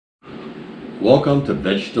Welcome to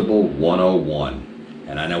Vegetable 101.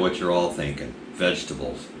 And I know what you're all thinking.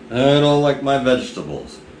 Vegetables. I don't like my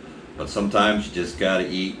vegetables. But sometimes you just gotta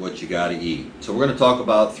eat what you gotta eat. So we're gonna talk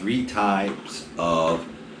about three types of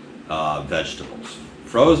vegetables.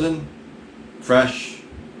 Frozen, fresh,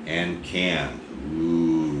 and canned.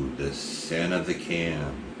 Ooh, the sin of the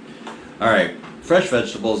can. Alright, fresh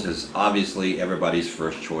vegetables is obviously everybody's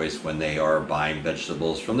first choice when they are buying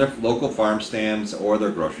vegetables from their local farm stands or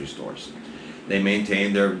their grocery stores. They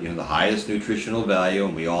maintain their, the highest nutritional value,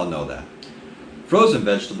 and we all know that. Frozen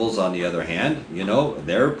vegetables, on the other hand,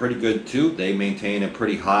 they're pretty good too. They maintain a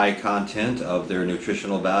pretty high content of their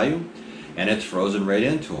nutritional value, and it's frozen right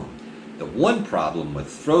into them. The one problem with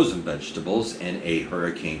frozen vegetables in a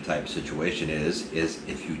hurricane type situation is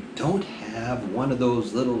if you don't have one of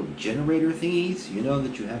those little generator thingies,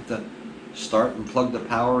 that you have to start and plug the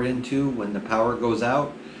power into when the power goes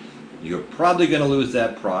out, you're probably going to lose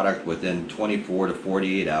that product within 24 to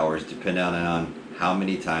 48 hours, depending on how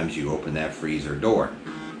many times you open that freezer door.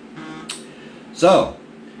 So,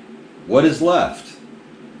 what is left?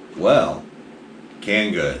 Well,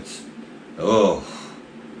 canned goods. Oh,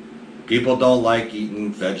 people don't like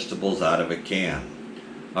eating vegetables out of a can.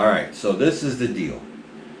 Alright, so this is the deal.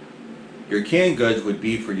 Your canned goods would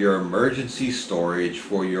be for your emergency storage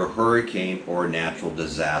for your hurricane or natural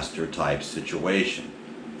disaster type situation.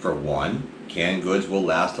 For one, canned goods will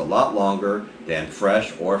last a lot longer than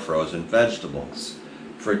fresh or frozen vegetables.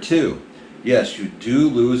 For two, yes, you do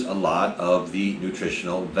lose a lot of the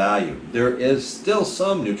nutritional value. There is still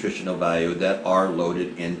some nutritional value that are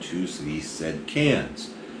loaded into these said cans.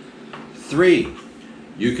 Three,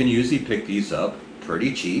 you can usually pick these up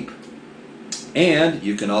pretty cheap, and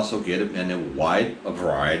you can also get them in a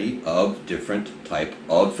variety of different type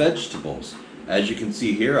of vegetables. As you can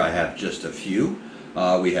see here, I have just a few.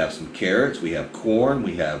 We have some carrots, we have corn,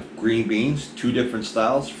 we have green beans, two different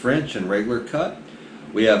styles, French and regular cut.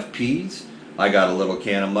 We have peas. I got a little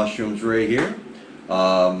can of mushrooms right here.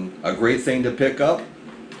 A great thing to pick up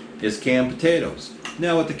is canned potatoes.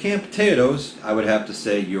 Now with the canned potatoes, I would have to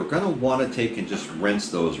say you're going to want to take and just rinse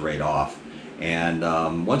those right off.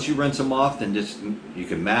 And once you rinse them off, then you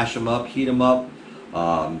can mash them up, heat them up,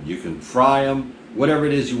 you can fry them, whatever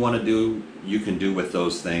it is you want to do, you can do with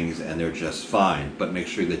those things, and they're just fine. But make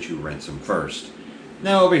sure that you rinse them first.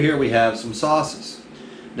 Now over here we have some sauces.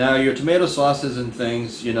 Now your tomato sauces and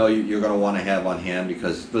things, you're going to want to have on hand,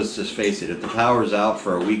 because let's just face it, if the power's out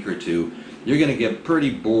for a week or two, you're going to get pretty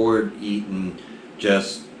bored eating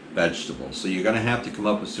just vegetables. So you're going to have to come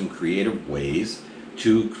up with some creative ways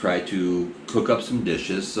to try to cook up some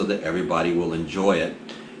dishes so that everybody will enjoy it.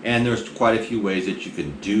 And there's quite a few ways that you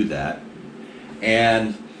can do that.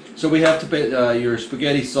 And so we have your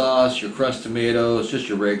spaghetti sauce, your crushed tomatoes, just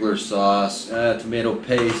your regular sauce, tomato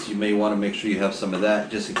paste. You may want to make sure you have some of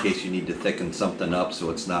that just in case you need to thicken something up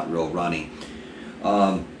so it's not real runny.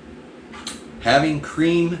 Having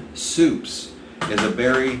cream soups is a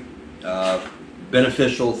very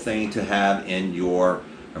beneficial thing to have in your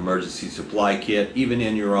emergency supply kit, even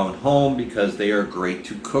in your own home, because they are great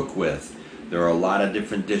to cook with. There are a lot of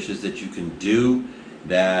different dishes that you can do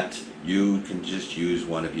that you can just use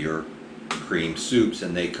one of your cream soups,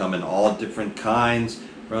 and they come in all different kinds,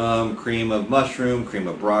 from cream of mushroom, cream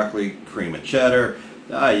of broccoli, cream of cheddar.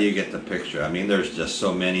 You get the picture. I mean, there's just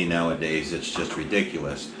so many nowadays, it's just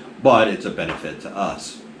ridiculous, but it's a benefit to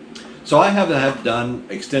us. So I have done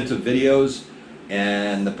extensive videos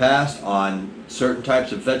in the past on certain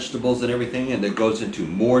types of vegetables and everything, and it goes into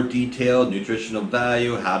more detailed nutritional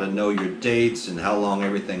value, how to know your dates and how long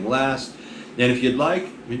everything lasts. And if you'd like,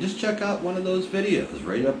 you just check out one of those videos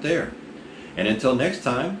right up there. And until next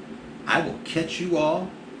time, I will catch you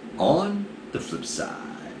all on the flip side.